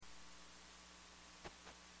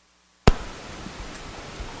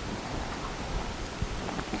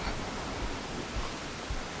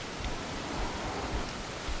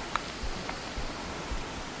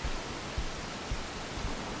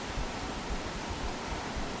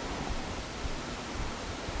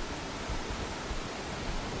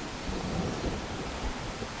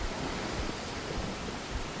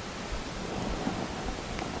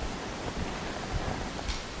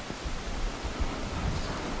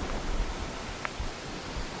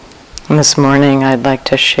And this morning I'd like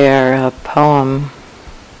to share a poem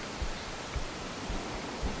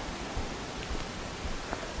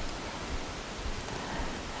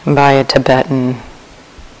by a Tibetan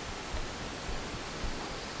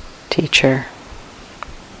teacher,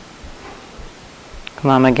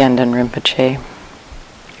 Lama Gendun Rinpoche.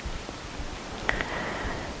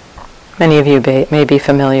 Many of you may be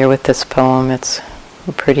familiar with this poem. It's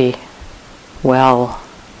pretty well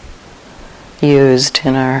used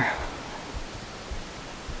in our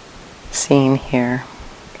scene here.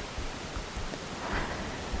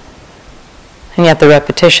 And yet the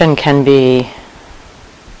repetition can be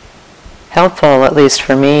helpful, at least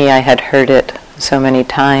for me. I had heard it so many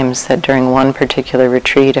times that during one particular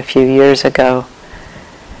retreat a few years ago,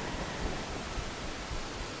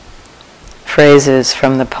 phrases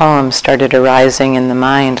from the poem started arising in the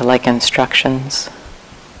mind like instructions.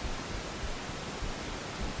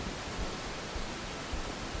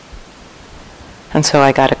 And so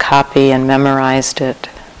I got a copy and memorized it.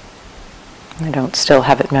 I don't still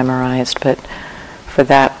have it memorized, but for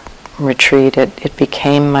that retreat it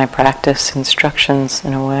became my practice instructions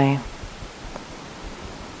in a way.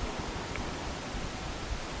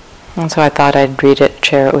 And so I thought I'd read it,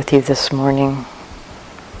 share it with you this morning.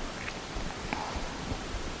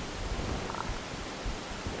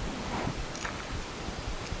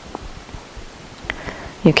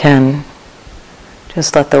 You can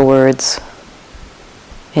just let the words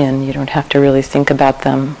in. You don't have to really think about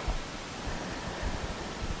them.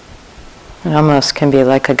 It almost can be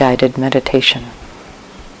like a guided meditation.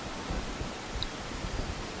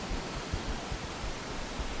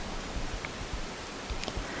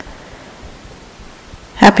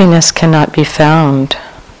 Happiness cannot be found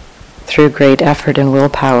through great effort and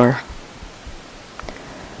willpower,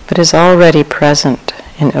 but is already present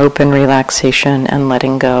in open relaxation and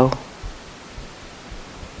letting go.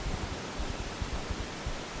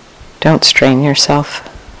 Don't strain yourself.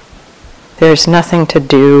 There is nothing to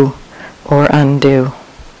do or undo.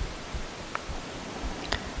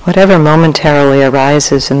 Whatever momentarily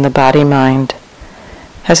arises in the body-mind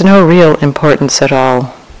has no real importance at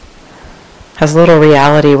all, has little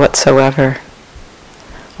reality whatsoever.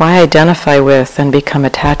 Why identify with and become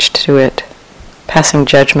attached to it, passing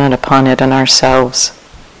judgment upon it and ourselves?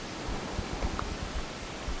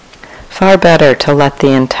 Far better to let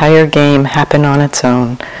the entire game happen on its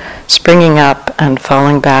own, springing up and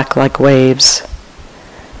falling back like waves,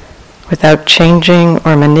 without changing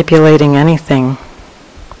or manipulating anything.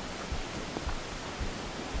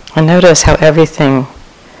 And notice how everything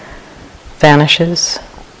vanishes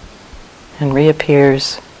and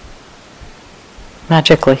reappears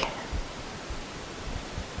magically,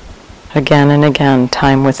 again and again,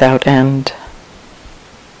 time without end.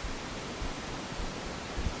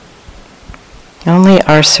 Only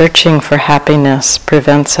our searching for happiness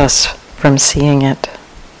prevents us from seeing it.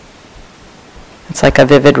 It's like a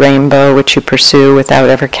vivid rainbow which you pursue without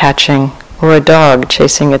ever catching, or a dog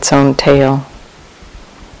chasing its own tail.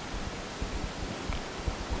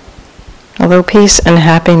 Although peace and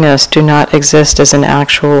happiness do not exist as an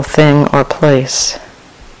actual thing or place,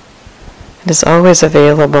 it is always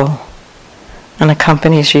available and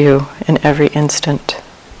accompanies you in every instant.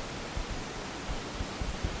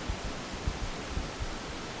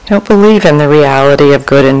 Don't believe in the reality of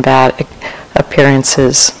good and bad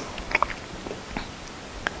appearances.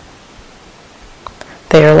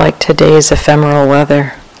 They are like today's ephemeral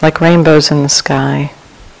weather, like rainbows in the sky.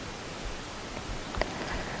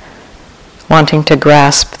 Wanting to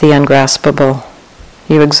grasp the ungraspable,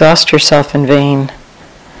 you exhaust yourself in vain.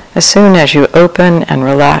 As soon as you open and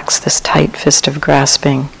relax this tight fist of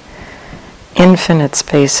grasping, infinite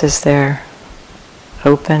space is there,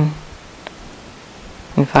 open,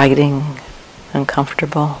 inviting, and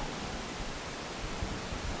comfortable.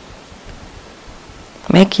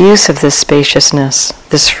 Make use of this spaciousness,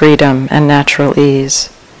 this freedom and natural ease.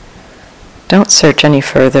 Don't search any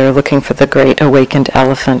further looking for the great awakened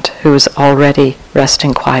elephant who is already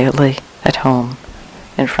resting quietly at home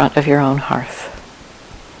in front of your own hearth.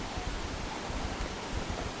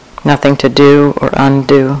 Nothing to do or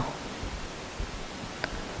undo.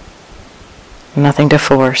 Nothing to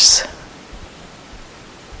force.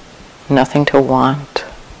 Nothing to want.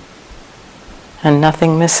 And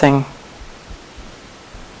nothing missing.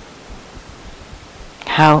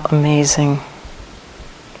 How amazing.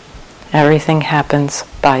 Everything happens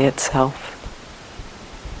by itself.